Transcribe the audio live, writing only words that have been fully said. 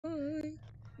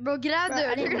Bro, get out Bro, there.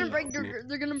 I They're didn't gonna mean- break your.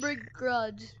 They're gonna break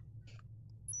garage.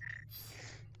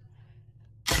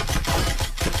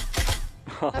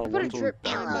 Oh, I put a one's drip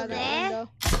on- line by that there. window.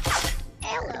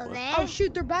 Hello there. Oh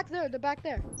shoot, they're back there. They're back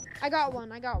there. I got one.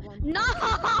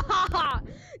 Nah!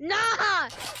 Nah!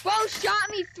 Bro shot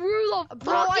me through the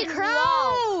Bro, I fucking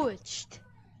wall. crouched.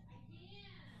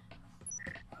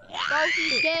 Bro,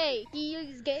 he's gay. He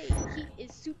is gay. He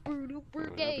is super duper What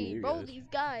happened to gay. you Bro, guys? these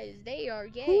guys, they are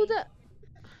gay. Who the?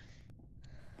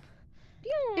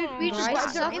 Dude, we just Bryce, got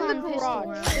stop in the throwing pistol garage.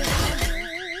 around.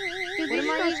 Dude, What we am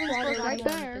I just even got supposed to right do?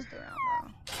 there.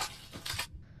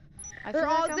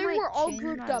 They were all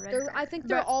grouped up. I think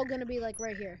they're all gonna be like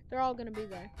right here. They're all gonna be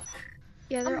there.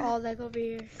 Yeah, they're all like over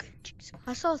here.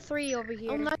 I saw 3 over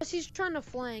here. Unless he's trying to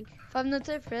flank. 5 Nights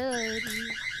at Freddy's.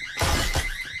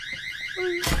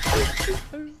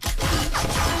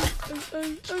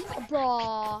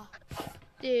 Bruh.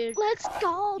 Dude. Let's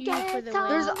go You get for the some.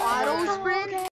 win. There's auto sprint.